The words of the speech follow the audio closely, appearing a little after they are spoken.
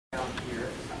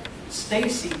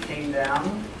Stacy came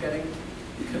down, getting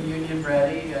communion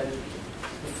ready and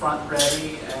the front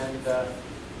ready, and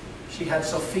she had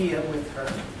Sophia with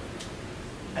her.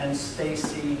 And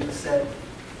Stacy said,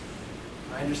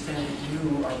 I understand that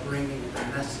you are bringing the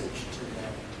message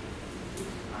today.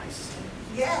 I said,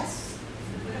 yes.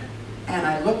 And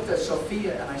I looked at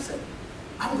Sophia and I said,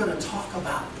 I'm going to talk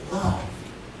about love.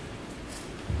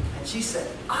 And she said,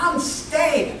 I'm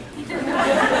staying.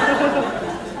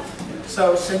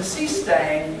 So since she's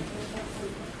staying,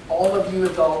 all of you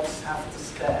adults have to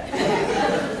stay.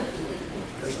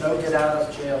 There's no get out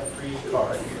of jail free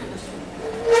card here.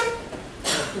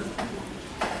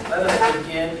 Let us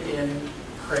begin in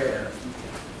prayer.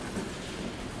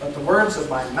 Let the words of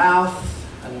my mouth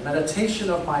and the meditation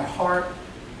of my heart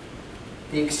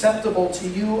be acceptable to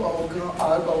you, O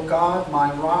God,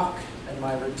 my rock and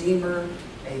my redeemer.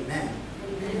 Amen.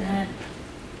 Amen.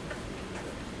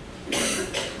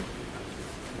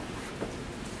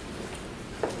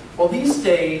 Well, these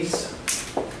days,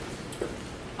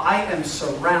 I am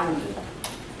surrounded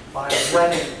by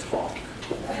wedding talk.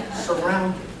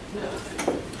 Surrounded.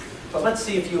 But let's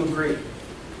see if you agree.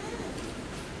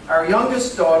 Our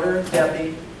youngest daughter,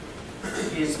 Debbie,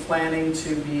 is planning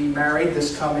to be married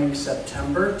this coming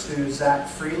September to Zach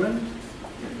Freeland.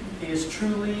 He is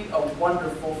truly a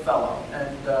wonderful fellow,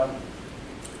 and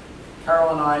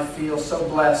Carol and I feel so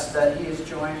blessed that he is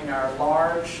joining our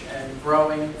large and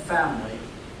growing family.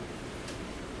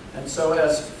 And so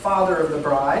as father of the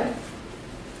bride,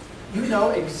 you know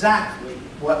exactly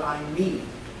what I mean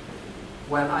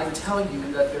when I tell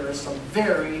you that there is some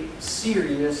very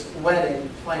serious wedding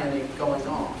planning going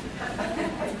on.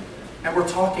 And we're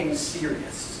talking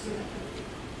serious.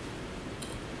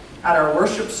 At our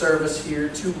worship service here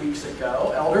 2 weeks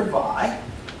ago, Elder Vi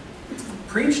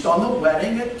preached on the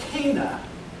wedding at Cana.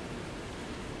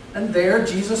 And there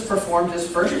Jesus performed his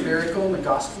first miracle in the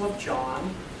Gospel of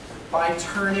John by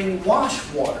turning wash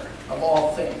water, of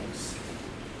all things,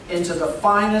 into the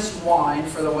finest wine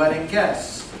for the wedding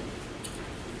guests.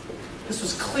 This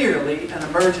was clearly an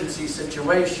emergency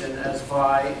situation, as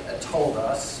Vi told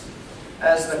us,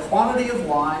 as the quantity of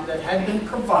wine that had been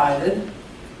provided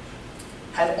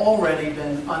had already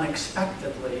been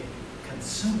unexpectedly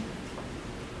consumed.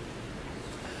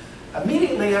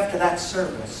 Immediately after that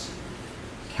service,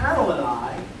 Carol and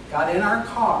I got in our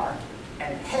car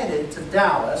and headed to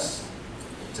Dallas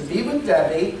to be with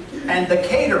Debbie and the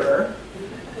caterer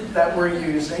that we're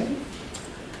using.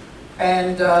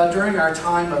 And during our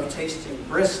time of tasting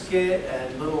brisket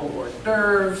and little hors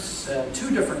d'oeuvres and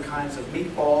 2 different kinds of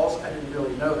meatballs, I didn't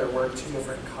really know there were 2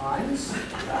 different kinds,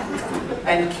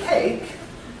 and cake,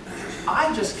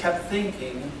 I just kept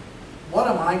thinking, what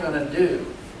am I going to do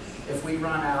if we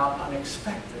run out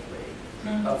unexpectedly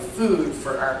of food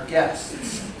for our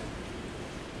guests?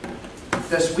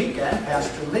 This weekend,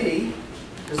 Pastor Lee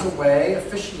is away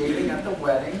officiating at the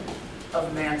wedding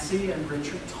of Nancy and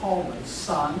Richard Tallman's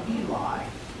son, Eli.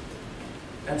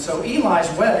 And so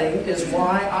Eli's wedding is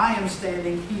why I am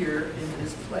standing here in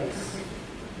his place.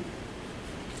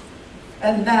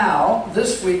 And now,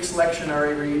 this week's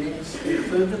lectionary readings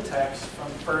include the text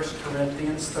from 1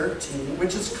 Corinthians 13,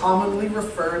 which is commonly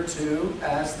referred to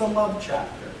as the love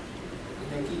chapter.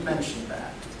 Nikki mentioned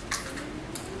that.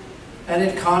 And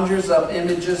it conjures up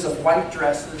images of white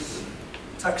dresses,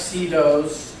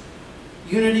 tuxedos,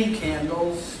 unity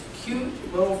candles,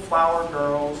 cute little flower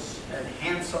girls, and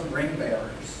handsome ring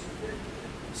bearers.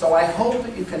 So I hope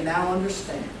that you can now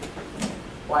understand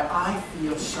why I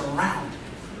feel surrounded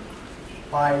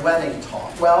by wedding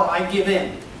talk. Well, I give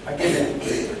in. I give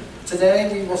in.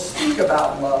 Today we will speak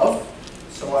about love,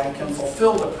 so I can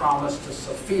fulfill the promise to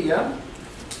Sophia.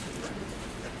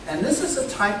 And this is a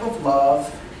type of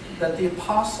love that the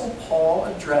Apostle Paul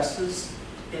addresses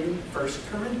in 1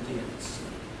 Corinthians.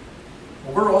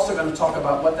 Well, we're also going to talk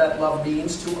about what that love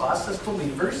means to us as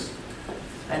believers,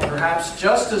 and perhaps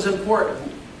just as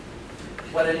important,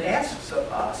 what it asks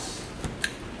of us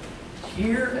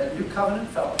here at New Covenant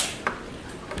Fellowship.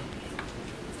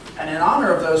 And in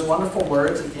honor of those wonderful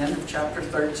words at the end of chapter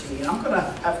 13, I'm going to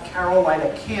have Carol light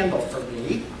a candle for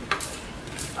me.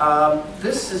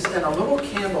 This is in a little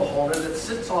candle holder that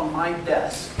sits on my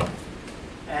desk.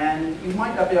 And you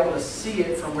might not be able to see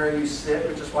it from where you sit,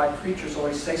 which is why preachers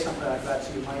always say something like that,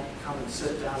 so you might come and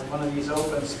sit down in one of these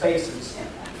open spaces.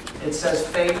 It says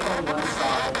faith on one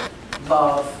side,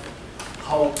 love,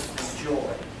 hope, and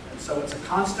joy. And so it's a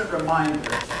constant reminder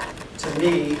to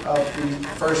me of the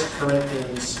 1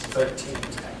 Corinthians 13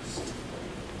 text.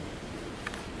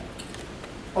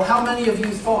 Well, how many of you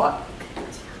thought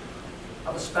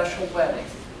of a special wedding?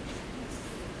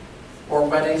 Or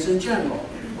weddings in general?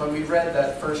 when we read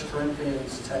that 1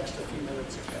 Corinthians text a few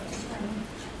minutes ago.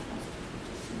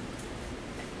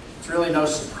 It's really no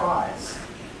surprise,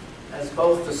 as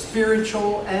both the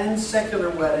spiritual and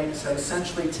secular weddings have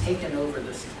essentially taken over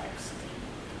this text.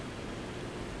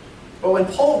 But when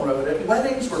Paul wrote it,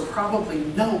 weddings were probably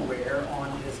nowhere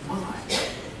on his mind.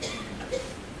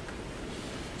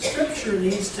 Scripture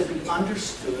needs to be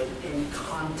understood in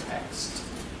context.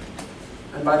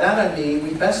 And by that I mean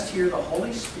we best hear the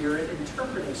Holy Spirit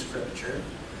interpreting Scripture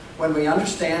when we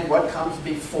understand what comes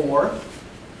before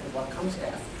and what comes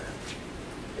after.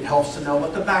 It helps to know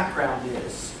what the background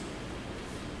is,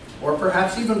 or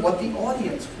perhaps even what the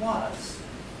audience was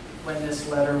when this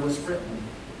letter was written.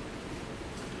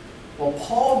 Well,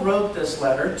 Paul wrote this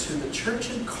letter to the church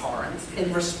in Corinth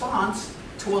in response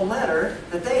to a letter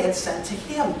that they had sent to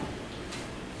him.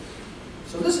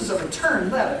 So this is a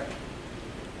return letter.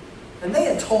 And they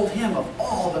had told him of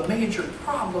all the major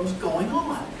problems going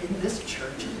on in this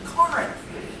church in Corinth.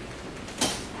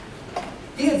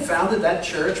 He had founded that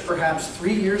church perhaps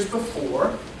 3 years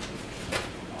before,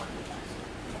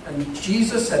 and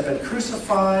Jesus had been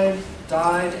crucified,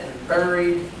 died, and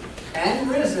buried, and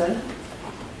risen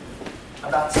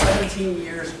about 17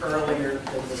 years earlier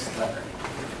than this letter.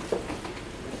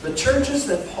 The churches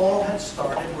that Paul had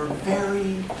started were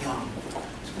very young,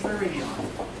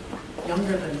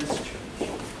 younger than this church.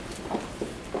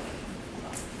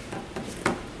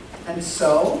 And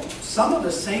so, some of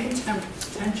the same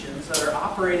tensions that are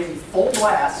operating full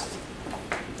blast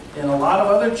in a lot of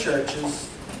other churches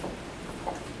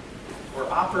were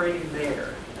operating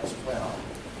there as well.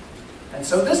 And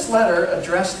so this letter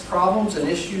addressed problems and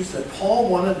issues that Paul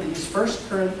wanted these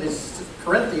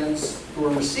Corinthians who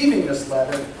were receiving this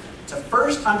letter to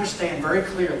first understand very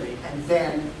clearly and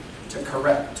then to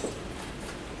correct.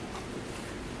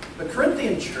 The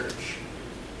Corinthian church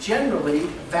generally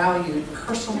valued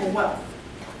personal wealth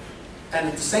and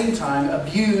at the same time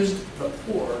abused the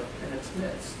poor in its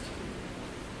midst.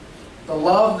 The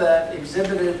love that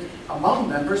exhibited among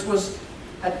members was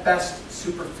at best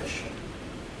superficial.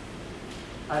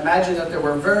 I imagine that there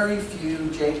were very few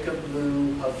Jacob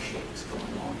Lou hug shakes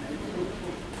going on there.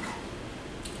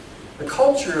 The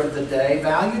culture of the day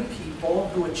valued people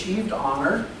who achieved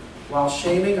honor while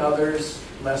shaming others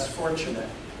less fortunate.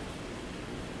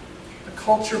 The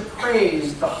culture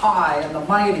praised the high and the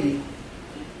mighty,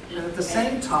 and at the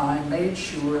same time made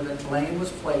sure that blame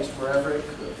was placed wherever it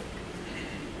could.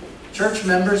 Church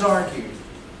members argued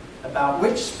about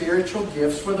which spiritual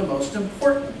gifts were the most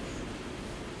important.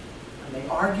 And they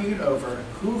argued over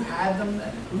who had them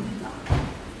and who did not.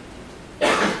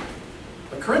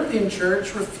 The Corinthian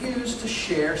church refused to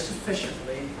share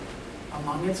sufficiently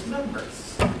among its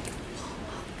members.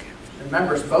 And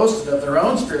members boasted of their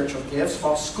own spiritual gifts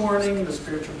while scorning the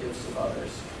spiritual gifts of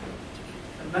others.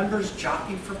 And members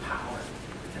jockeyed for power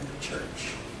in the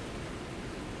church.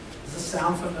 Does this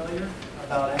sound familiar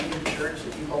about any church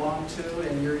that you belong to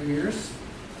in your years?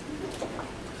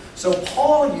 So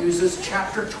Paul uses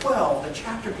chapter 12, the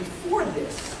chapter before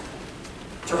this,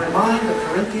 to remind the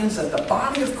Corinthians that the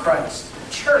body of Christ,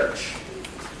 the church,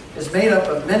 is made up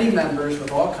of many members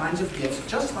with all kinds of gifts,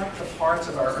 just like the parts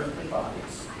of our earthly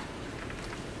bodies.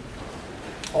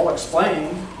 Paul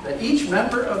explained that each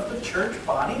member of the church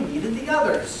body needed the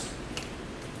others.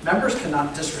 Members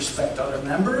cannot disrespect other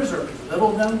members or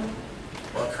belittle them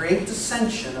or create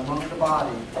dissension among the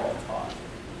body, Paul taught.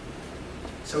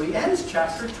 So he ends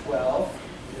chapter 12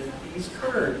 with these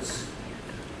words.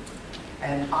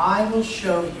 And I will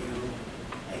show you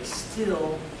a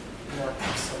still more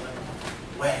excellent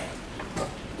way.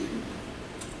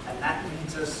 And that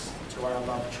leads us to our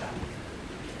love chapter.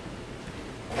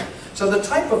 So the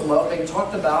type of love being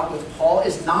talked about with Paul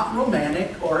is not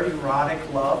romantic or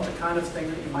erotic love, the kind of thing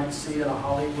that you might see in a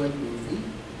Hollywood movie.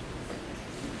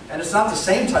 And it's not the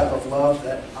same type of love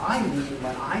that I mean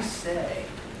when I say,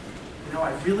 you know,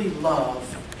 I really love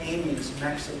Amy's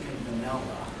Mexican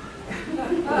vanilla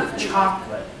with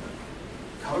chocolate,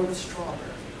 covered with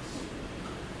strawberries,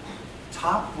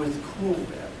 topped with Cool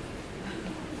Whip.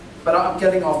 But I'm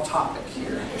getting off topic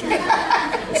here.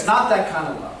 It's not that kind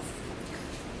of love.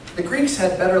 The Greeks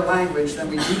had better language than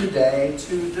we do today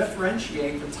to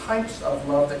differentiate the types of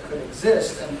love that could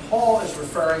exist, and Paul is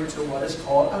referring to what is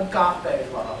called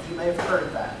agape love. You may have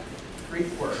heard that Greek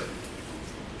word.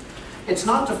 It's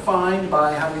not defined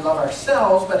by how we love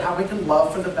ourselves, but how we can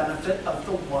love for the benefit of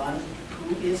the one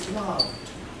who is loved.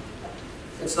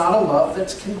 It's not a love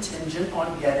that's contingent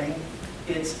on getting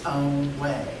its own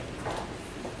way.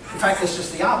 In fact, it's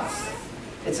just the opposite.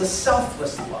 It's a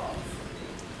selfless love.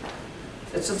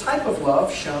 It's a type of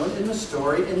love shown in the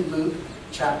story in Luke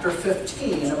chapter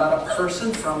 15 about a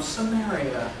person from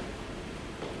Samaria.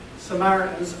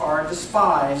 Samaritans are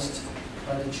despised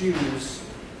by the Jews.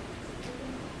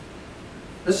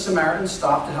 This Samaritan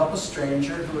stopped to help a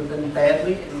stranger who had been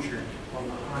badly injured on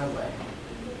the highway.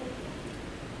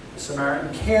 The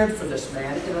Samaritan cared for this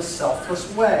man in a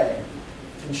selfless way,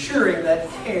 ensuring that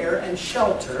care and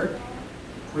shelter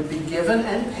would be given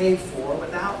and paid for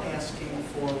without asking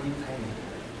for repayment.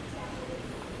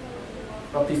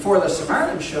 But before the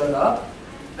Samaritan showed up,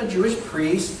 a Jewish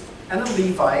priest and a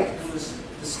Levite who was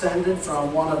descended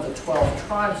from one of the 12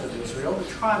 tribes of Israel, the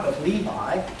tribe of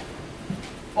Levi,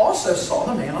 also saw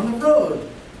the man on the road.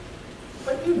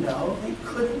 But you know, they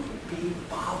couldn't be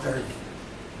bothered.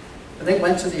 And they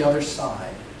went to the other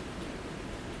side.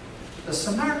 The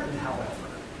Samaritan, however,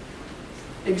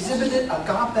 exhibited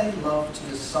agape love to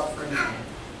the suffering man.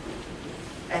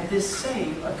 And this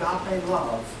same agape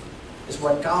love is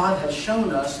what God has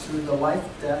shown us through the life,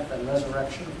 death, and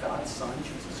resurrection of God's Son,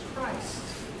 Jesus Christ.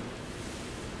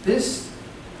 This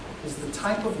is the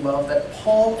type of love that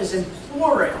Paul is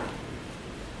imploring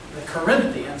the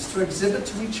Corinthians to exhibit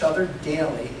to each other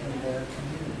daily in their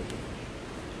community.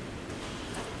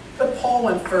 But Paul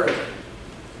went further.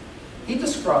 He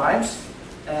describes,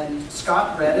 and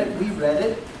Scott read it, we read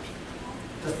it,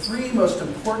 the three most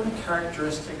important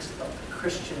characteristics of the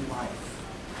Christian life.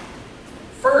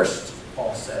 First,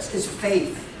 Paul says, is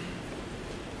faith.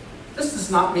 This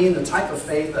does not mean the type of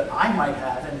faith that I might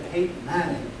have in Peyton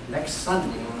Manning next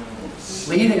Sunday,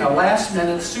 leading a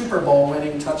last-minute Super Bowl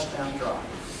winning touchdown drive.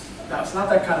 No, it's not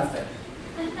that kind of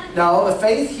faith. No, the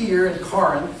faith here in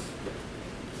Corinth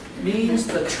means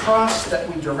the trust that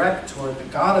we direct toward the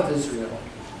God of Israel,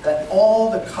 that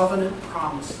all the covenant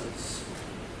promises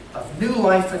of new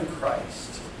life in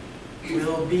Christ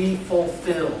will be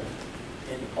fulfilled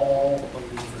in all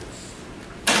believers.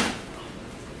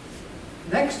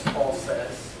 Next, Paul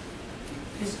says,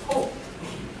 is hope.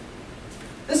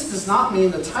 This does not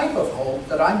mean the type of hope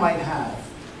that I might have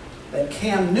that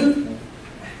Cam Newton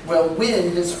will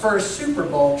win his first Super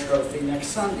Bowl trophy next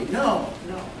Sunday. No,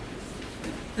 no.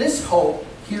 This hope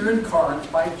here in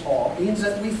Corinth by Paul means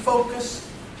that we focus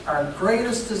our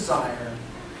greatest desire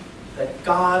that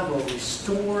God will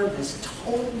restore this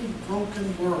totally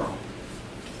broken world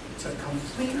to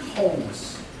complete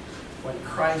wholeness when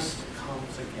Christ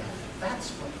comes again.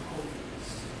 That's what hope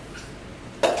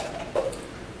is.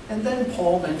 And then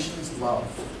Paul mentions love.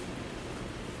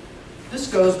 This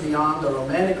goes beyond the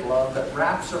romantic love that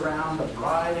wraps around the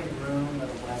bride and groom at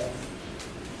a wedding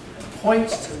and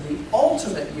points to the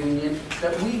ultimate union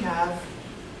that we have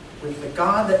with the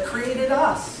God that created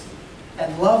us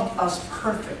and loved us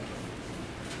perfectly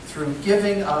through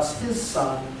giving us His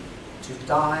Son to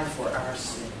die for our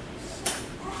sins.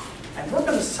 And we're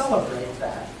going to celebrate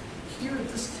that here at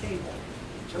this table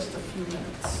in just a few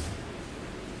minutes.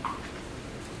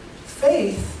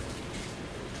 Faith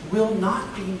will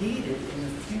not be needed in the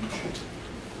future,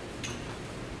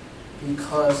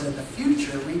 because in the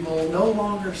future we will no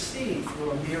longer see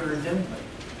through a mirror dimly.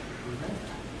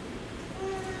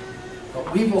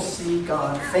 But we will see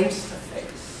God face to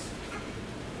face.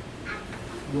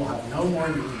 We will have no more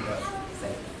need of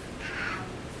faith.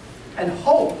 And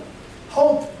hope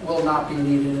will not be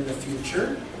needed in the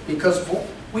future, because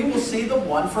we will see the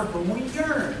one for whom we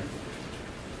yearn.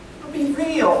 It will be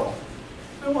real.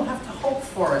 We won't have to hope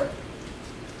for it.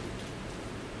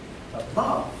 But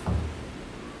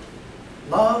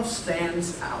love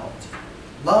stands out.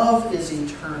 Love is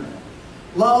eternal.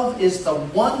 Love is the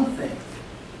one thing,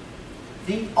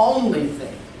 the only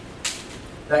thing,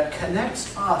 that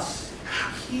connects us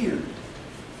here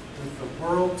with the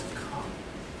world to come.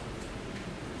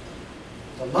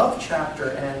 The love chapter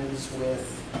ends with,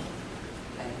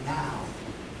 and now,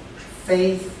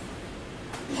 faith,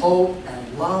 hope,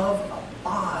 and love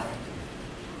abide.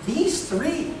 These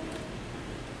three.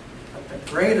 But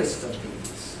the greatest of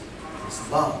these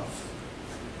is love.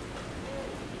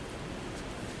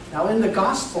 Now, in the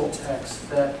gospel text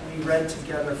that we read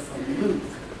together from Luke,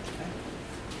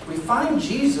 we find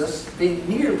Jesus being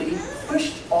nearly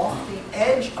pushed off the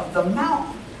edge of the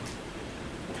mountain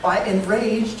by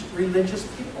enraged religious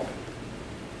people.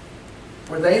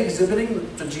 Were they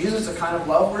exhibiting to Jesus the kind of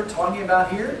love we're talking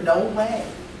about here? No way.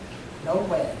 No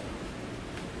way.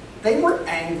 They were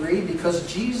angry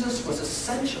because Jesus was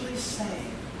essentially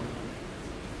saying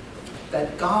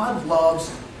that God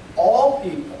loves all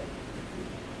people,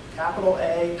 capital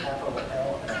A, capital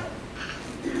L, L,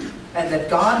 and that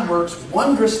God works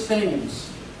wondrous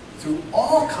things through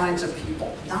all kinds of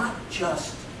people, not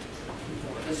just the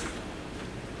people of Israel.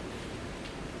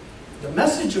 The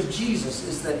message of Jesus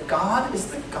is that God is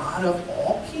the God of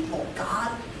all people.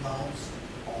 God loves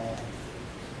all.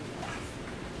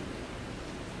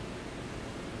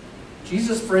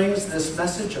 Jesus brings this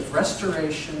message of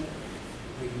restoration,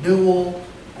 renewal,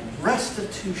 and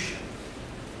restitution.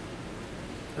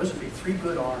 Those would be 3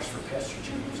 good R's for Pastor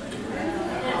James.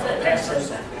 I'll pass those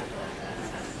on.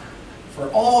 For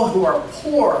all who are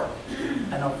poor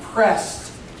and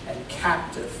oppressed and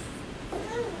captive.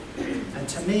 And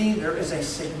to me, there is a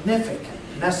significant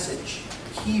message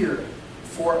here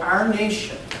for our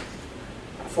nation,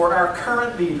 for our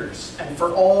current leaders, and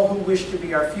for all who wish to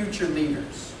be our future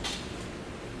leaders.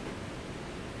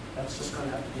 That's just going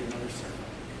to have to be another sermon.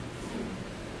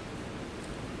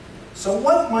 So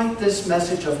what might this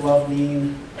message of love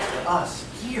mean to us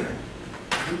here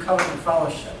at New Covenant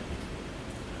Fellowship?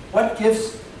 What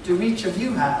gifts do each of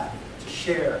you have to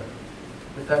share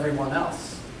with everyone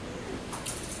else?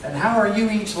 And how are you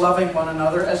each loving one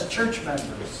another as church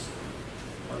members,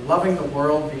 or loving the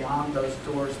world beyond those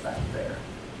doors back there?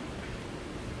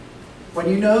 When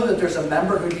you know that there's a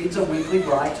member who needs a weekly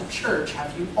ride to church,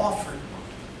 have you offered one?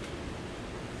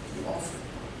 You offered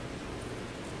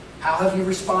one. How have you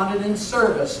responded in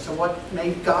service to what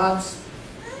may God's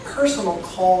personal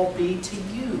call be to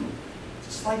you?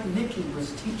 Just like Nikki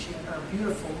was teaching our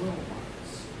beautiful little ones.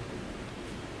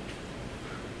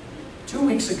 2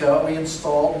 weeks ago, we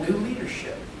installed new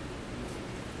leadership.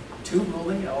 2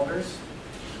 ruling elders,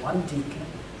 1 deacon.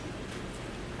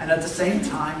 And at the same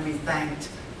time, we thanked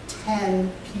 10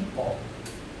 people.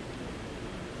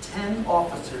 10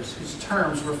 officers whose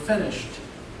terms were finished.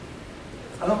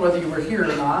 I don't know whether you were here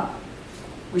or not.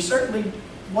 We certainly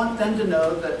want them to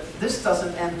know that this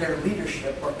doesn't end their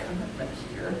leadership or commitment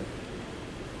here.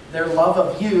 Their love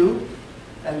of you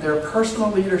and their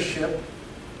personal leadership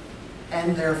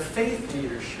and their faith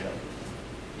leadership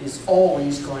is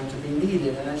always going to be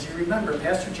needed. And as you remember,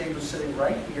 Pastor James was sitting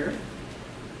right here,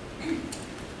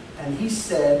 and he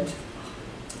said,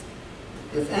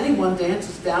 if anyone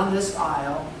dances down this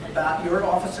aisle about your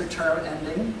officer term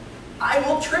ending, I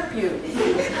will trip you.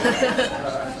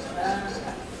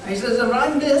 He says, if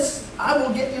I miss, I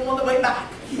will get you on the way back.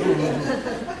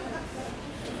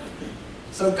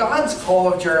 So God's call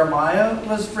of Jeremiah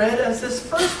was read as this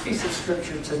first piece of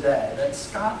scripture today that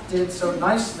Scott did so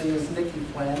nicely as Nikki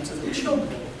planned to the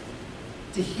children.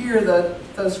 To hear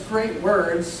those great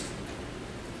words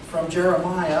from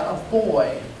Jeremiah, a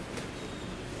boy.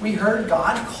 We heard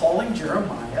God calling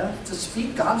Jeremiah to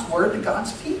speak God's word to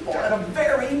God's people at a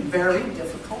very, very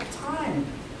difficult time.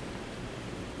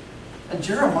 And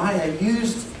Jeremiah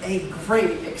used a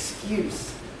great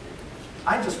excuse.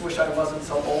 I just wish I wasn't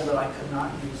so old that I could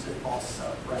not use it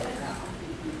also right now.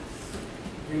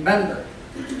 Remember,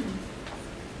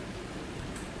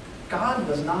 God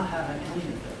was not having any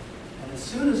of it. And as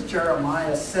soon as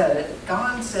Jeremiah said it,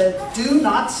 God said, do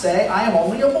not say, I am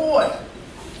only a boy.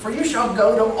 For you shall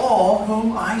go to all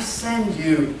whom I send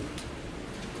you,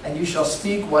 and you shall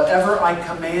speak whatever I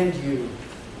command you.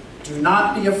 Do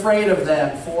not be afraid of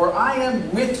them, for I am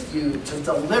with you to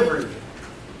deliver you,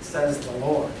 says the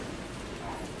Lord.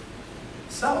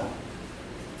 So,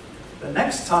 the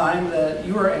next time that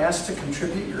you are asked to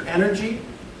contribute your energy,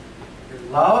 your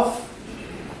love,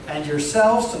 and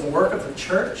yourselves to the work of the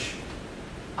church,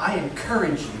 I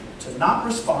encourage you to not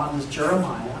respond as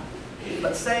Jeremiah,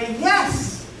 but say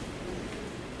yes.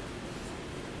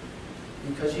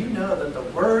 Because you know that the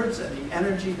words and the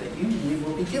energy that you need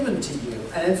will be given to you.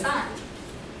 And in fact,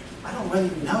 I don't know whether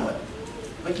you know it,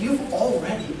 but you've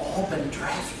already all been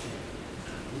drafted.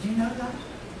 Did you know that?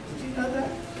 Did you know that?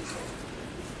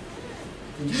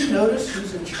 Did you notice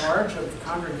who's in charge of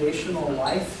congregational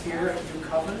life here at New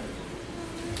Covenant?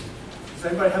 Does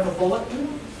anybody have a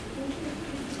bulletin?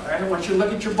 All right, I want you to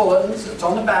look at your bulletins. It's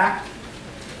on the back.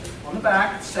 On the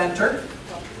back, center.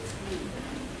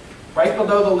 Right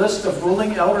below the list of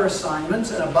ruling elder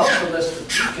assignments and above the list of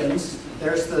deacons,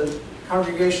 there's the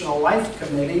Congregational Life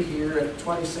Committee here at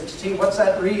 2016. What's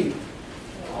that read?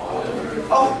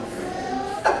 Oh,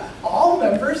 all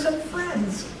members and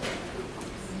friends.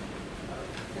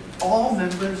 All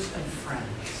members and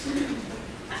friends.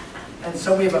 And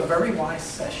so we have a very wise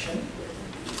session,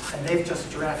 and they've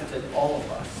just drafted all of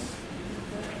us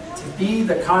to be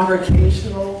the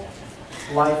Congregational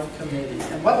Life Committee.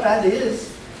 And what that is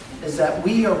that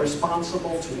we are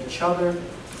responsible to each other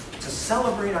to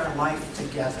celebrate our life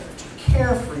together, to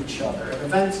care for each other at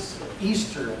events of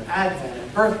Easter and Advent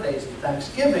and birthdays and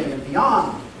Thanksgiving and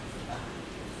beyond.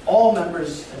 All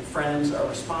members and friends are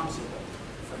responsible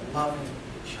for loving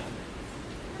each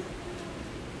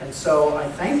other. And so I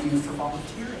thank you for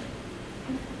volunteering.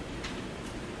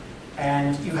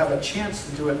 And you have a chance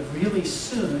to do it really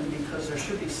soon because there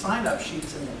should be sign-up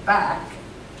sheets in the back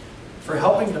for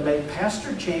helping to make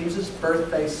Pastor James's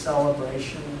birthday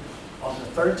celebration on the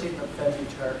 13th of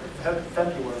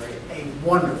February a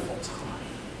wonderful time.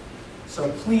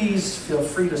 So please feel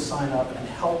free to sign up and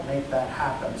help make that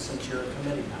happen since you're a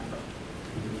committee member.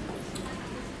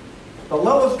 The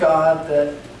love of God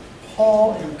that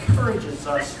Paul encourages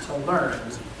us to learn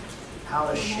how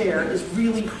to share is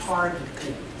really hard to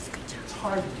do. It's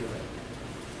hard to do it.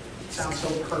 It sounds so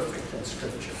perfect in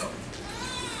Scripture.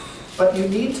 But you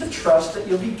need to trust that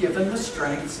you'll be given the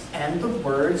strength and the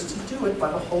words to do it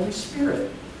by the Holy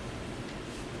Spirit.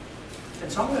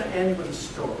 And so I'm going to end with a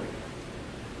story.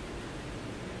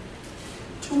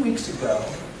 2 weeks ago,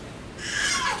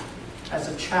 as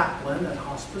a chaplain at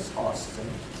Hospice Austin,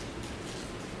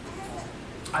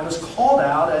 I was called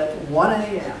out at 1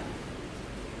 a.m.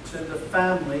 to the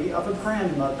family of a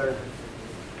grandmother.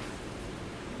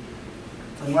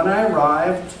 And when I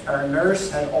arrived, our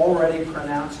nurse had already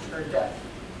pronounced her death.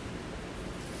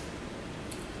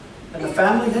 And the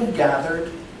family had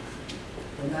gathered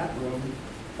in that room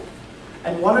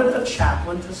and wanted a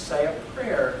chaplain to say a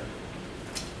prayer.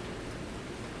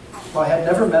 Well, I had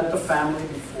never met the family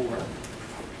before.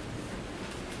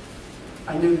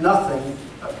 I knew nothing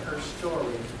of her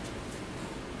story.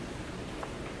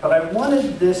 But I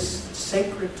wanted this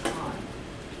sacred time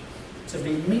to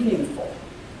be meaningful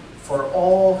for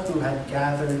all who had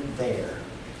gathered there.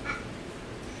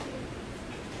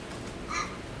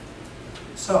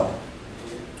 So,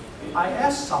 I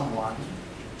asked someone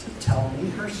to tell me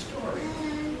her story,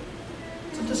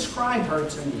 to describe her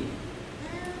to me.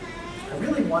 I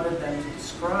really wanted them to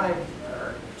describe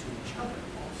her to each other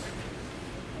also.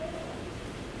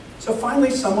 So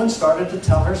finally someone started to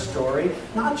tell her story,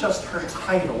 not just her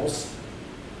titles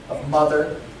of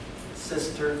mother,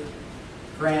 sister,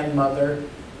 grandmother,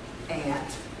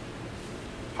 aunt,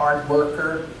 hard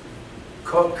worker,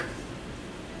 cook,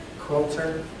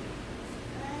 quilter.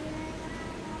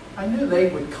 I knew they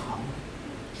would come,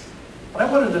 but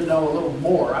I wanted to know a little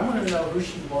more. I wanted to know who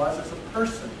she was as a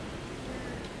person.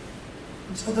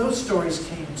 And so those stories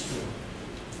came too.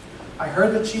 I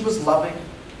heard that she was loving,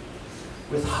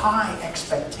 with high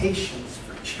expectations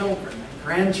for children and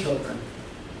grandchildren,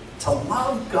 to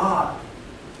love God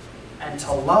and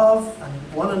to love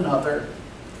one another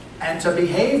and to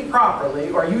behave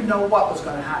properly, or you know what was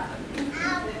going to happen.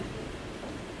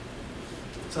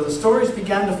 So the stories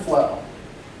began to flow,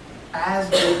 as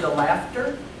did the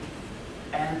laughter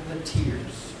and the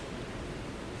tears,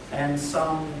 and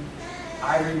some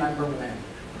I remember when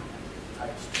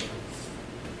type stories.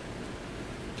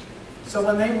 So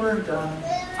when they were done,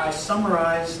 I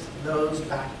summarized those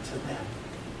back to them,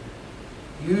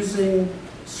 using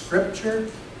Scripture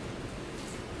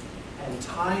and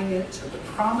tying it to the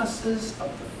promises of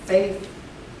the faith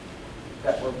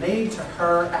that were made to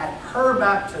her at her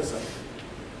baptism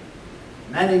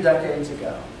many decades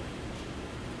ago.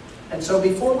 And so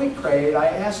before we prayed, I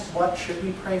asked, what should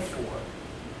we pray for?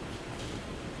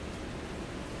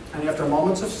 And after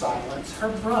moments of silence, her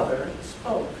brother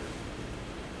spoke.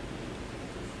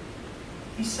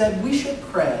 He said, we should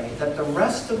pray that the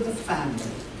rest of the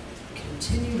family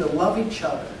continue to love each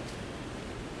other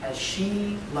as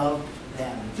she loved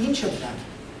them, each of them,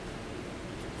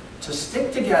 to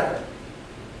stick together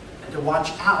and to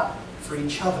watch out for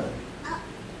each other,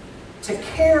 to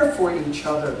care for each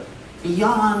other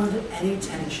beyond any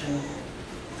tension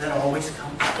that always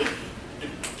comes up.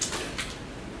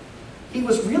 He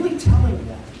was really telling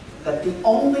them that the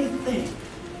only thing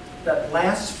that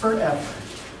lasts forever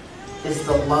is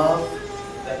the love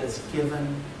that is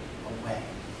given away.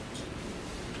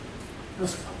 It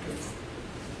was wonderful.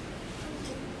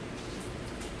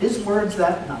 His words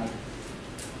that night,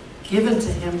 given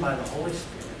to him by the Holy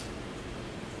Spirit,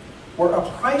 were a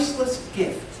priceless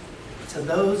gift to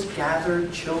those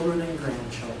gathered children and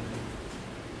grandchildren.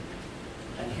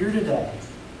 And here today,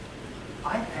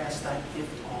 I pass that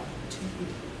gift on to you.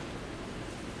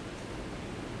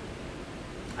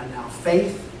 And now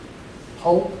faith,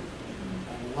 hope,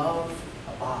 and love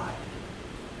abide.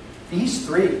 These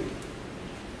three,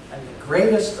 and the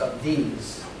greatest of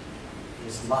these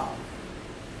is love.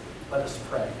 Let us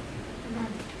pray. Amen.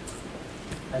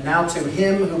 And now to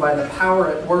him who by the power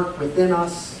at work within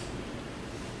us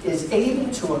is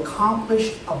able to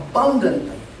accomplish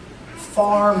abundantly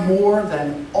far more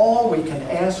than all we can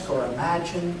ask or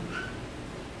imagine,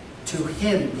 to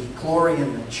him be glory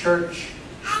in the church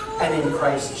and in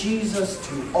Christ Jesus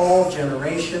to all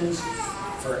generations,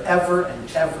 forever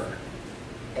and ever.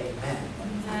 Amen.